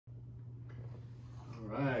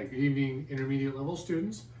right, good evening, intermediate level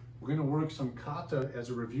students. We're going to work some kata as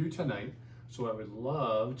a review tonight. So I would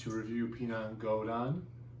love to review Pinan Godan,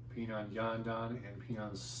 Pinan Yandan, and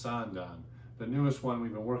Pinan Sandan. The newest one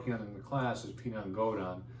we've been working on in the class is Pinan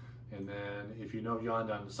Godan. And then if you know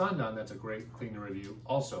Yandan and Sandan, that's a great thing to review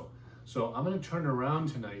also. So I'm going to turn around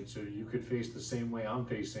tonight so you could face the same way I'm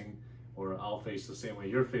facing, or I'll face the same way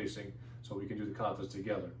you're facing, so we can do the katas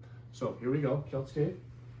together. So here we go, Kyotsuke.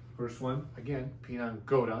 First one, again, Pinan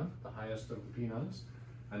Godan, the highest of the Pinans.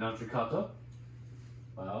 Anantri kata,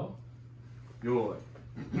 bow, yoi.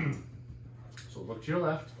 So look to your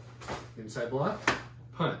left, inside block,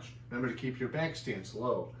 punch. Remember to keep your back stance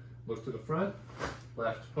low. Look to the front,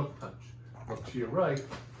 left hook punch. Look to your right,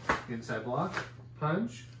 inside block,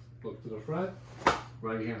 punch. Look to the front,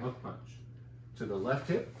 right hand hook punch. To the left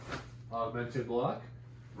hip, augmented block,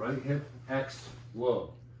 right hip X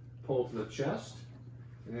low. Pull to the chest,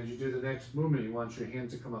 and as you do the next movement, you want your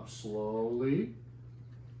hands to come up slowly,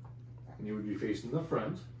 and you would be facing the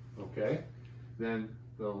front, okay? Then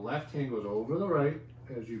the left hand goes over the right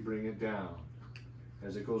as you bring it down.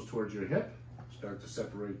 As it goes towards your hip, start to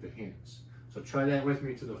separate the hands. So try that with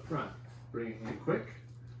me to the front. Bring it in quick,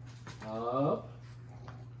 up,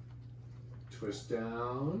 twist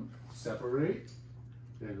down, separate,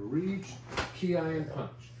 then reach, ki and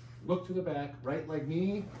punch. Look to the back, right leg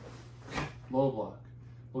knee, low block.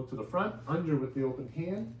 Look to the front, under with the open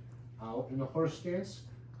hand, out in the horse stance,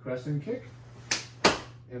 crescent kick,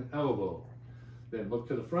 and elbow. Then look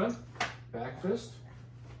to the front, back fist,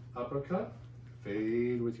 uppercut,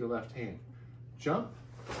 fade with your left hand. Jump,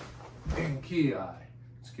 and ki,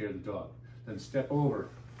 scare the dog. Then step over,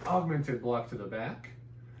 augmented block to the back,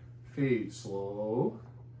 fade slow,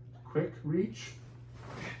 quick reach,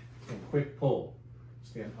 and quick pull.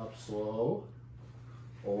 Stand up slow,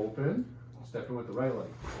 open, step in with the right leg.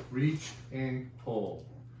 Reach and pull.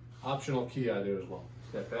 Optional ki there as well.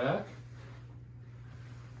 Step back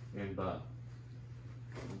and bow.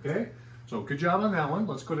 Okay, so good job on that one.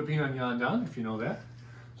 Let's go to Pinan Yandan if you know that.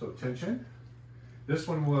 So tension. This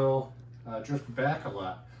one will drift back a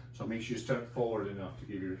lot, so make sure you step forward enough to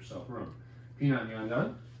give yourself room. Pinan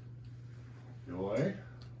Yandan. Yoi.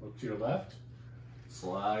 Look to your left.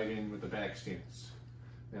 Slide in with the back stance.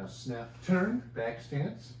 Now snap, turn, back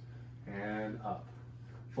stance, and up.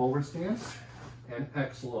 Forward stance, and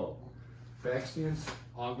X low. Back stance,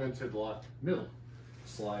 augmented block, middle.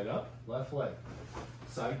 Slide up, left leg.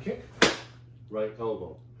 Side kick, right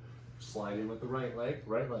elbow. Slide in with the right leg,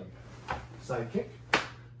 right leg. Side kick,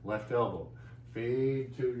 left elbow.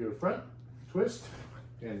 Fade to your front, twist,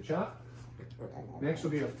 and chop. Next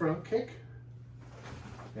will be a front kick,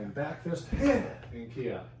 and back fist, and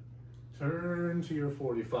ki. Turn to your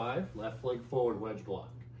 45, left leg forward, wedge block.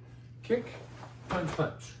 Kick, punch,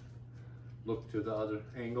 punch. Look to the other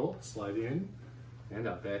angle, slide in, and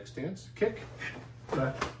up, back stance. Kick,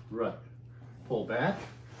 left, right. Pull back,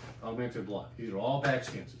 augmented block. These are all back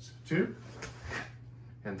stances. 2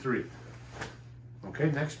 and 3.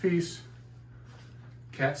 Okay, next piece,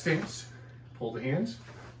 cat stance. Pull the hands,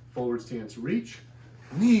 forward stance, reach,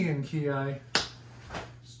 knee and ki,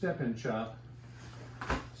 step and chop,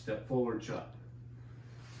 step forward, chop,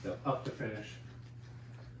 step up to finish,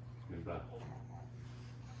 and bow.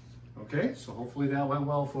 Okay, so hopefully that went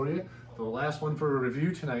well for you. The last one for a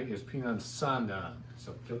review tonight is Pinan Sandan.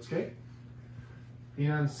 So, Kyotsuke.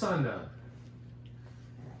 Pinan Sandan.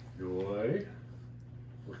 Yoi.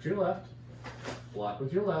 Look to your left, block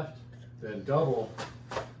with your left, then double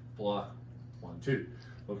block, 1, 2.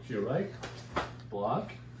 Look to your right,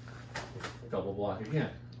 block, double block again.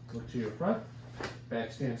 Look to your front,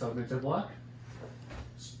 back stance, augmented block,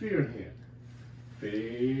 spear hand,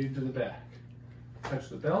 fade to the back, touch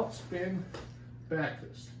the belt, spin, back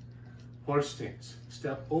fist, horse stance,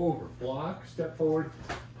 step over, block, step forward,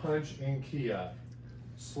 punch and ki.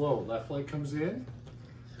 Slow, left leg comes in,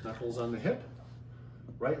 knuckles on the hip,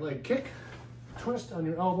 right leg kick, twist on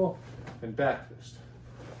your elbow, and back fist.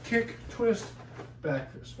 Kick, twist,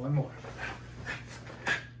 back fist. One more.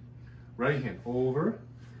 Right hand over,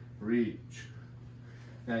 reach.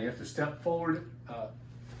 Now you have to step forward,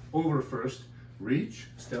 over first, reach,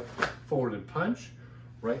 step forward and punch,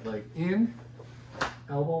 right leg in,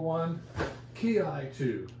 elbow 1, ki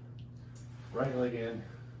 2, right leg in,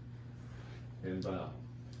 and bow.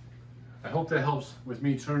 I hope that helps with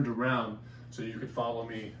me turned around so you can follow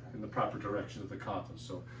me in the proper direction of the katas.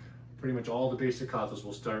 So pretty much all the basic katas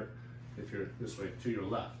will start if you're this way to your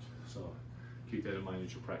left. So keep that in mind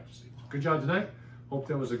as you're practicing. Good job tonight. Hope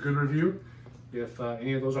that was a good review. If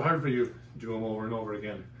any of those are hard for you, do them over and over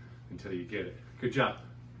again until you get it. Good job.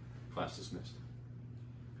 Class dismissed.